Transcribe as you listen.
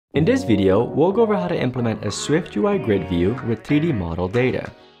In this video, we'll go over how to implement a SwiftUI GridView with 3D model data.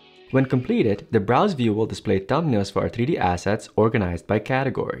 When completed, the browse view will display thumbnails for our 3D assets organized by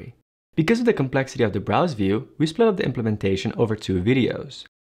category. Because of the complexity of the browse view, we split up the implementation over two videos.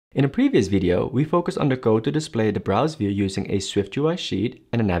 In a previous video, we focused on the code to display the browse view using a SwiftUI sheet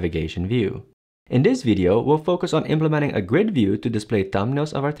and a navigation view. In this video, we'll focus on implementing a grid view to display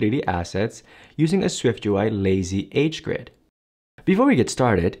thumbnails of our 3D assets using a SwiftUI LazyHGrid. Before we get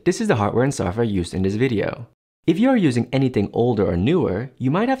started, this is the hardware and software used in this video. If you are using anything older or newer, you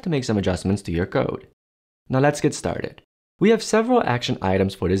might have to make some adjustments to your code. Now let's get started. We have several action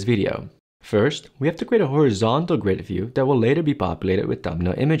items for this video. First, we have to create a horizontal grid view that will later be populated with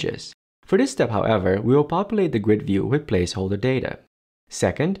thumbnail images. For this step, however, we will populate the grid view with placeholder data.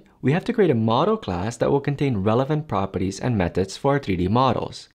 Second, we have to create a model class that will contain relevant properties and methods for our 3D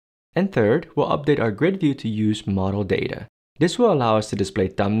models. And third, we'll update our grid view to use model data. This will allow us to display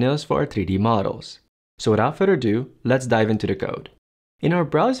thumbnails for our 3D models. So without further ado, let's dive into the code. In our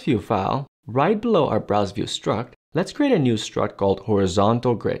browse view file, right below our browse view struct, let's create a new struct called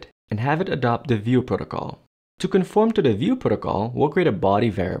horizontal grid and have it adopt the view protocol. To conform to the view protocol, we'll create a body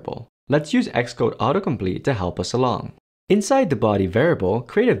variable. Let's use Xcode autocomplete to help us along. Inside the body variable,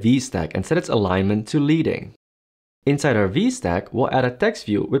 create a VStack and set its alignment to leading. Inside our VStack, we'll add a text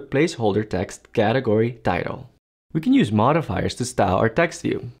view with placeholder text category title. We can use modifiers to style our text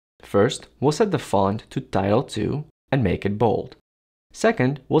view. First, we'll set the font to Title 2 and make it bold.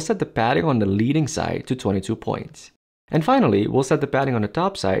 Second, we'll set the padding on the leading side to 22 points. And finally, we'll set the padding on the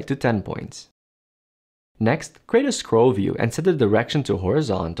top side to 10 points. Next, create a scroll view and set the direction to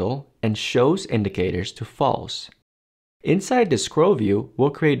horizontal and shows indicators to false. Inside the scroll view, we'll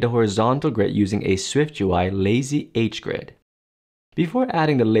create the horizontal grid using a SwiftUI LazyHGrid. Before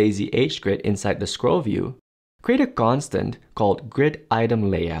adding the LazyHGrid inside the scroll view, create a constant called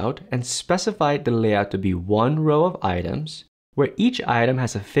gridItemLayout and specify the layout to be one row of items where each item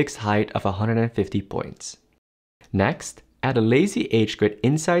has a fixed height of 150 points. Next, add a LazyHGrid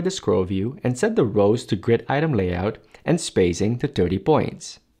inside the scroll view and set the rows to gridItemLayout and spacing to 30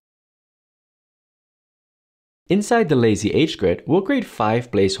 points. Inside the LazyHGrid, we'll create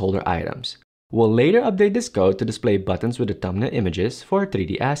 5 placeholder items. We'll later update this code to display buttons with the thumbnail images for our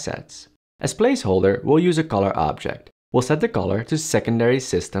 3D assets. As placeholder, we'll use a color object. We'll set the color to secondary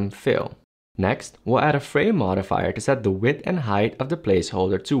system fill. Next, we'll add a frame modifier to set the width and height of the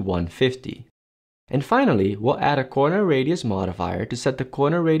placeholder to 150. And finally, we'll add a corner radius modifier to set the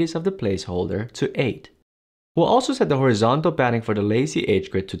corner radius of the placeholder to 8. We'll also set the horizontal padding for the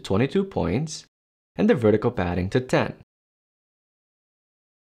LazyHGrid to 22 points and the vertical padding to 10.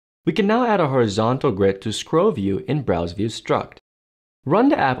 We can now add a horizontal grid to scroll view in browse view struct. Run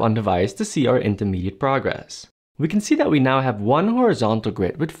the app on device to see our intermediate progress. We can see that we now have one horizontal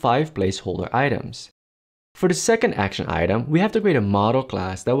grid with 5 placeholder items. For the second action item, we have to create a model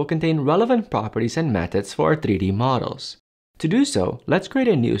class that will contain relevant properties and methods for our 3D models. To do so, let's create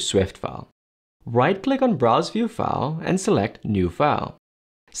a new Swift file. Right-click on Browse View File and select New File.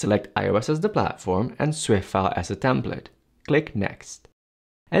 Select iOS as the platform and Swift file as a template. Click Next.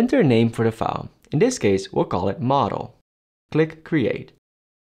 Enter a name for the file. In this case, we'll call it Model. Click Create.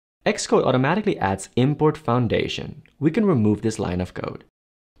 Xcode automatically adds Import Foundation. We can remove this line of code.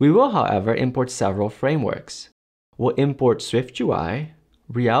 We will, however, import several frameworks. We'll import SwiftUI,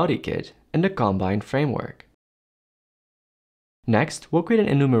 RealityKit, and the Combine framework. Next, we'll create an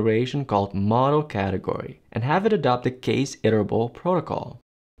enumeration called Model Category and have it adopt the Case Iterable protocol.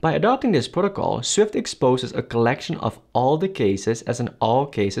 By adopting this protocol, Swift exposes a collection of all the cases as an all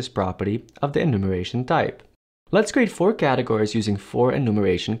cases property of the enumeration type. Let's create 4 categories using 4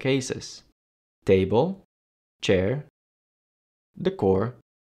 enumeration cases: Table, Chair, Decor,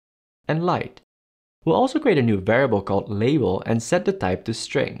 and Light. We'll also create a new variable called Label and set the type to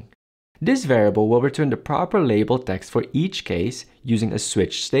string. This variable will return the proper label text for each case using a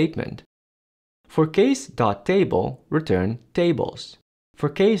switch statement. For case.table, return tables. For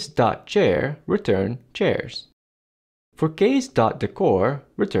case.chair, return chairs. For case.decor,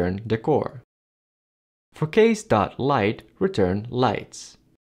 return decor. For case.light, return lights.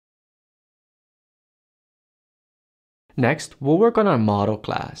 Next, we'll work on our model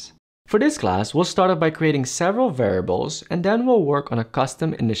class. For this class, we'll start off by creating several variables and then we'll work on a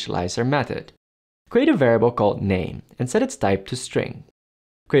custom initializer method. Create a variable called name and set its type to string.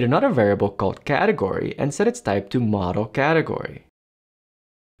 Create another variable called category and set its type to model category.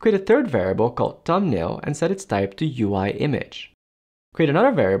 Create a third variable called thumbnail and set its type to UI image. Create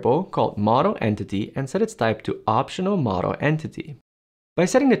another variable called model entity and set its type to optional model entity. By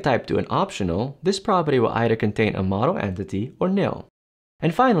setting the type to an optional, this property will either contain a model entity or nil.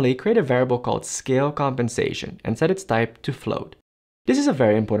 And finally, create a variable called scale compensation and set its type to float. This is a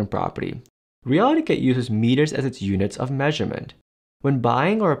very important property. RealityKit uses meters as its units of measurement. When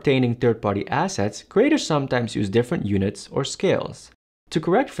buying or obtaining third-party assets, creators sometimes use different units or scales. To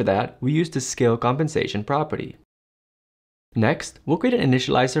correct for that, we use the scale compensation property. Next, we'll create an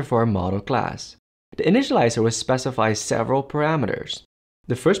initializer for our model class. The initializer will specify several parameters.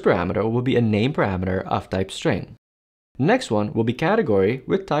 The first parameter will be a name parameter of type string. The next one will be category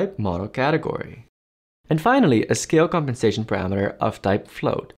with type model category. And finally, a scale compensation parameter of type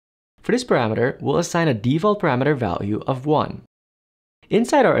float. For this parameter, we'll assign a default parameter value of 1.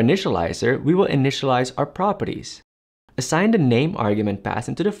 Inside our initializer, we will initialize our properties. Assign the name argument passed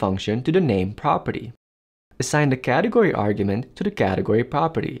into the function to the name property. Assign the category argument to the category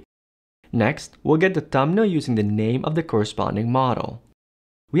property. Next, we'll get the thumbnail using the name of the corresponding model.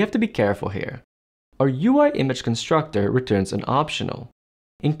 We have to be careful here. Our UI image constructor returns an optional.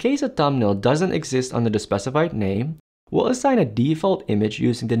 In case a thumbnail doesn't exist under the specified name, we'll assign a default image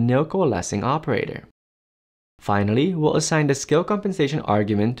using the nil coalescing operator. Finally, we'll assign the scale compensation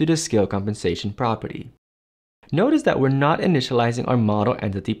argument to the scale compensation property. Notice that we're not initializing our model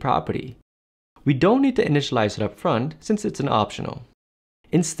entity property. We don't need to initialize it up front since it's an optional.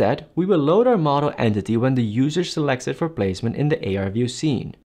 Instead, we will load our model entity when the user selects it for placement in the AR view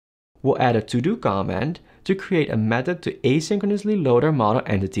scene. We'll add a to-do command to create a method to asynchronously load our model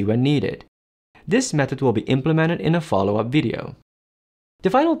entity when needed. This method will be implemented in a follow-up video. The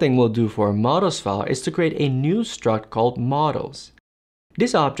final thing we'll do for our models file is to create a new struct called models.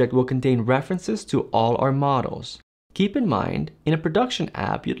 This object will contain references to all our models. Keep in mind, in a production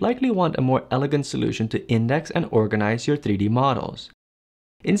app, you'd likely want a more elegant solution to index and organize your 3D models.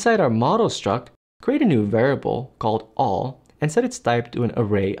 Inside our model struct, create a new variable called all and set its type to an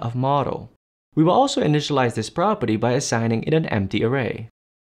array of model. We will also initialize this property by assigning it an empty array.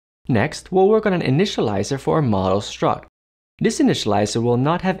 Next, we'll work on an initializer for our model struct. This initializer will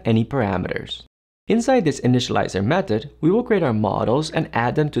not have any parameters. Inside this initializer method, we will create our models and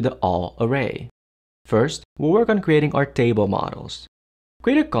add them to the all array. First, we'll work on creating our table models.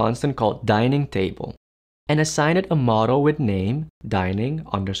 Create a constant called dining table and assign it a model with name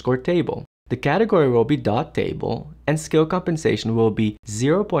dining_table. The category will be .table and scale compensation will be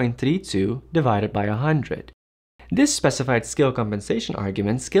 0.32 divided by 100. This specified scale compensation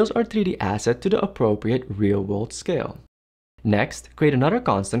argument scales our 3D asset to the appropriate real-world scale. Next, create another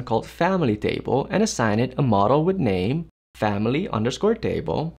constant called family table and assign it a model with name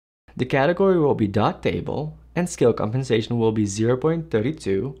family_table. The category will be .table and scale compensation will be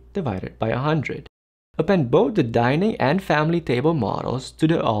 0.32 divided by 100. Append both the dining and family table models to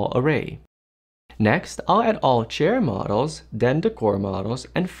the all array. Next, I'll add all chair models, then decor models,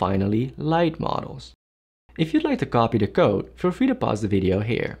 and finally light models. If you'd like to copy the code, feel free to pause the video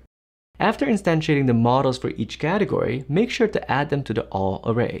here. After instantiating the models for each category, make sure to add them to the all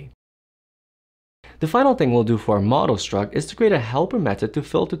array. The final thing we'll do for our model struct is to create a helper method to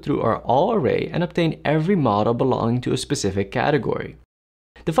filter through our all array and obtain every model belonging to a specific category.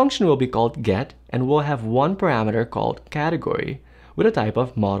 The function will be called get and will have one parameter called category with a type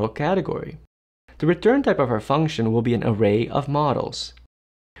of model category. The return type of our function will be an array of models.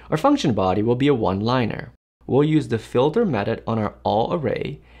 Our function body will be a one-liner. We'll use the filter method on our all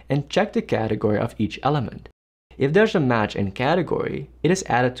array and check the category of each element. If there's a match in category, it is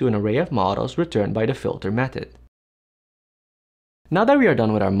added to an array of models returned by the filter method. Now that we are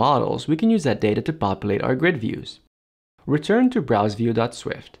done with our models, we can use that data to populate our grid views. Return to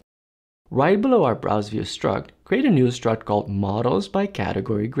browseview.swift. Right below our browseview struct, create a new struct called models by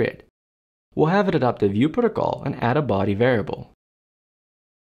category grid. We'll have it adopt the view protocol and add a body variable.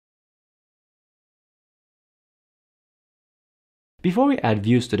 Before we add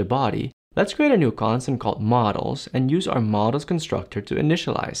views to the body, let's create a new constant called models and use our models constructor to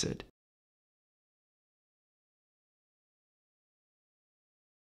initialize it.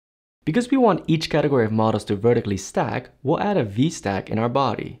 Because we want each category of models to vertically stack, we'll add a v-stack in our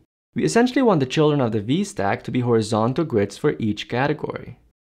body. We essentially want the children of the v-stack to be horizontal grids for each category.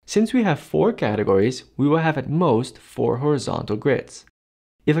 Since we have 4 categories, we will have at most 4 horizontal grids.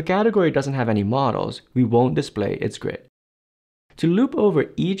 If a category doesn't have any models, we won't display its grid. To loop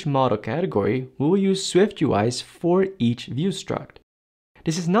over each model category, we will use SwiftUI's forEach view struct.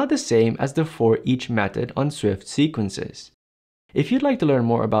 This is not the same as the forEach method on Swift sequences. If you'd like to learn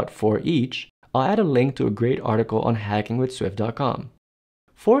more about forEach, I'll add a link to a great article on hackingwithswift.com.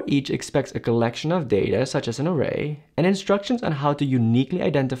 ForEach expects a collection of data such as an array and instructions on how to uniquely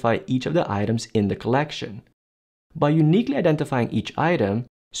identify each of the items in the collection. By uniquely identifying each item,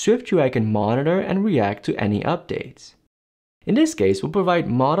 SwiftUI can monitor and react to any updates. In this case, we'll provide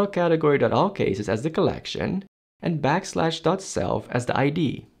model category.allCases as the collection and \self as the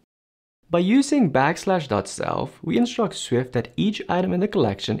ID. By using \self, we instruct Swift that each item in the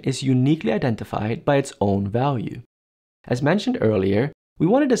collection is uniquely identified by its own value. As mentioned earlier, we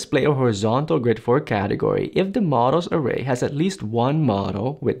want to display a horizontal grid for a category if the models array has at least one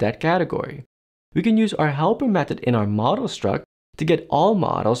model with that category. We can use our helper method in our model struct to get all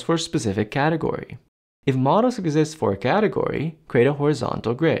models for a specific category. If models exist for a category, create a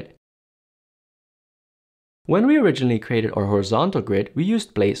horizontal grid. When we originally created our horizontal grid, we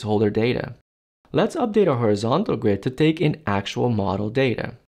used placeholder data. Let's update our horizontal grid to take in actual model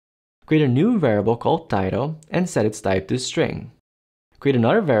data. Create a new variable called title and set its type to string. Create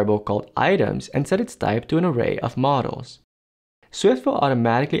another variable called items and set its type to an array of models. Swift will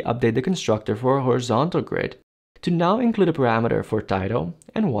automatically update the constructor for a horizontal grid to now include a parameter for title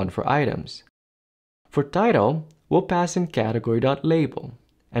and one for items. For title, we'll pass in category.label,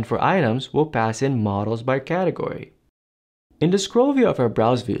 and for items, we'll pass in models by category. In the scroll view of our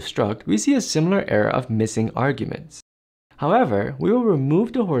browse view struct, we see a similar error of missing arguments. However, we will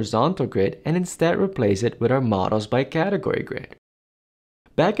remove the horizontal grid and instead replace it with our models by category grid.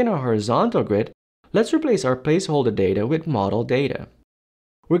 Back in our horizontal grid, let's replace our placeholder data with model data.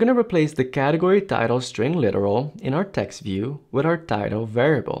 We're going to replace the category title string literal in our text view with our title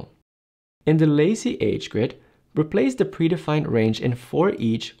variable. In the LazyHGrid, replace the predefined range in for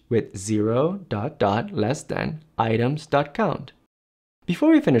each with 0 ... items.count.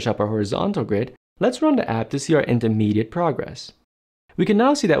 Before we finish up our horizontal grid, let's run the app to see our intermediate progress. We can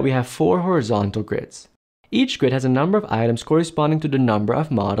now see that we have 4 horizontal grids. Each grid has a number of items corresponding to the number of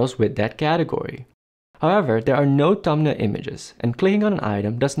models with that category. However, there are no thumbnail images, and clicking on an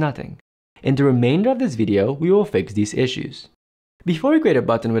item does nothing. In the remainder of this video, we will fix these issues. Before we create a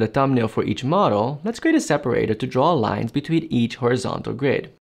button with a thumbnail for each model, let's create a separator to draw lines between each horizontal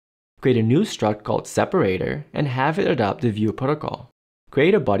grid. Create a new struct called separator and have it adopt the view protocol.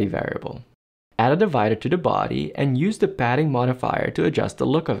 Create a body variable. Add a divider to the body and use the padding modifier to adjust the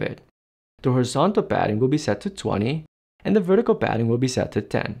look of it. The horizontal padding will be set to 20 and the vertical padding will be set to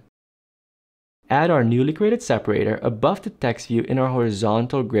 10. Add our newly created separator above the text view in our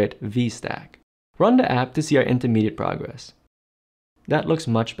horizontal grid VStack. Run the app to see our intermediate progress. That looks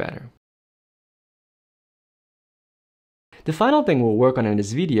much better. The final thing we'll work on in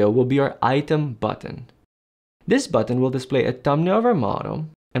this video will be our item button. This button will display a thumbnail of our model,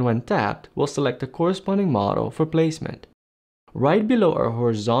 and when tapped, we'll select the corresponding model for placement. Right below our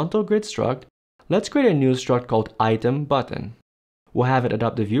horizontal grid struct, let's create a new struct called item button. We'll have it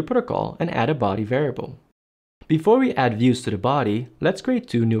adopt the view protocol and add a body variable. Before we add views to the body, let's create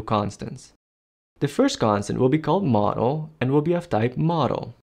 2 new constants. The first constant will be called model and will be of type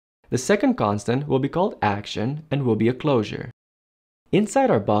model. The second constant will be called action and will be a closure.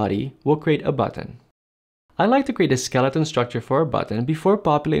 Inside our body, we'll create a button. I like to create a skeleton structure for our button before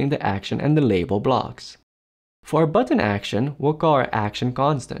populating the action and the label blocks. For our button action, we'll call our action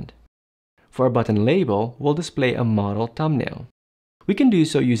constant. For our button label, we'll display a model thumbnail. We can do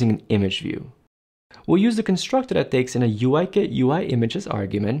so using an image view. We'll use the constructor that takes in a UIKit UI images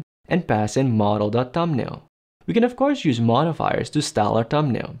argument and pass in model.thumbnail. We can of course use modifiers to style our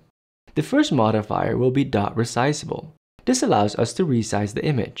thumbnail. The first modifier will be .resizable. This allows us to resize the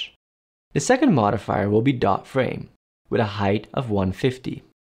image. The second modifier will be .frame, with a height of 150.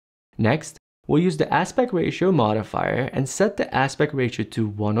 Next, we'll use the aspect ratio modifier and set the aspect ratio to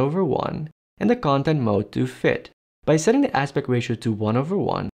 1/1 and the content mode to fit. By setting the aspect ratio to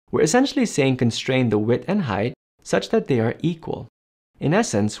 1/1, we're essentially saying constrain the width and height such that they are equal. In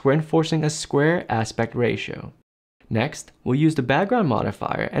essence, we're enforcing a square aspect ratio. Next, we'll use the background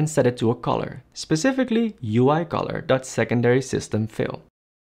modifier and set it to a color, specifically UIColor.SecondarySystemFill.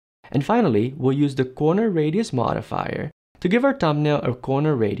 And finally, we'll use the corner radius modifier to give our thumbnail a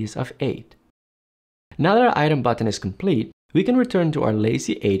corner radius of 8. Now that our item button is complete, we can return to our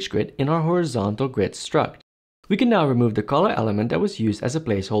LazyHGrid in our horizontal grid struct. We can now remove the color element that was used as a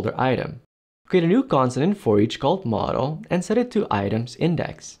placeholder item. Create a new constant in for each called model and set it to items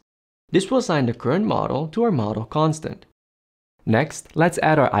index. This will assign the current model to our model constant. Next, let's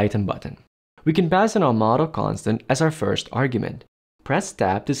add our item button. We can pass in our model constant as our first argument. Press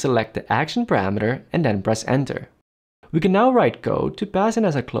tab to select the action parameter and then press enter. We can now write code to pass in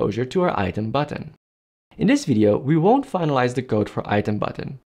as a closure to our item button. In this video, we won't finalize the code for item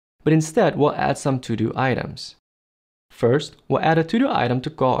button, but instead we'll add some to-do items. First, we'll add a to-do item to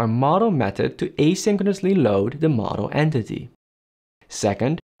call our model method to asynchronously load the model entity.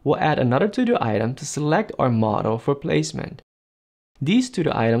 Second, we'll add another to-do item to select our model for placement. These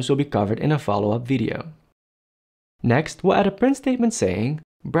to-do items will be covered in a follow-up video. Next, we'll add a print statement saying,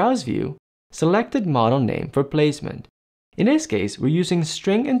 Browse View, selected model name for placement. In this case, we're using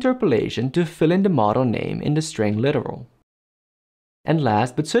string interpolation to fill in the model name in the string literal. And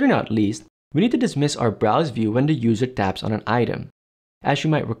last, but certainly not least, we need to dismiss our browse view when the user taps on an item. As you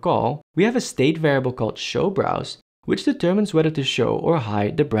might recall, we have a state variable called showBrowse, which determines whether to show or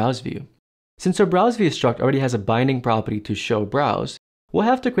hide the browse view. Since our browse view struct already has a binding property to showBrowse, we'll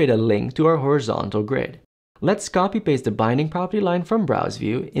have to create a link to our horizontal grid. Let's copy-paste the binding property line from browse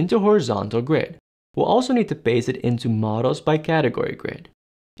view into horizontal grid. We'll also need to paste it into models by category grid.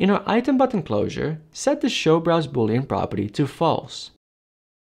 In our item button closure, set the showBrowse boolean property to false.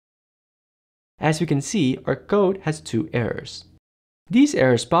 As we can see, our code has two errors. These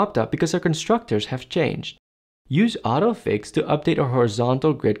errors popped up because our constructors have changed. Use autofix to update our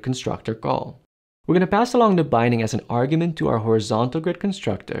horizontal grid constructor call. We're going to pass along the binding as an argument to our horizontal grid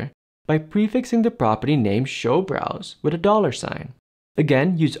constructor by prefixing the property name showBrowse with a $sign.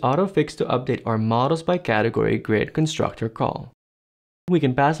 Again, use autofix to update our models by category grid constructor call. We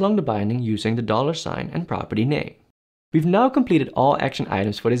can pass along the binding using the $sign and property name. We've now completed all action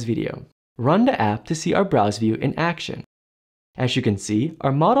items for this video. Run the app to see our browse view in action. As you can see,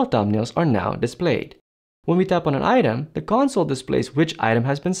 our model thumbnails are now displayed. When we tap on an item, the console displays which item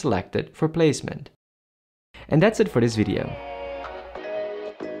has been selected for placement. And that's it for this video.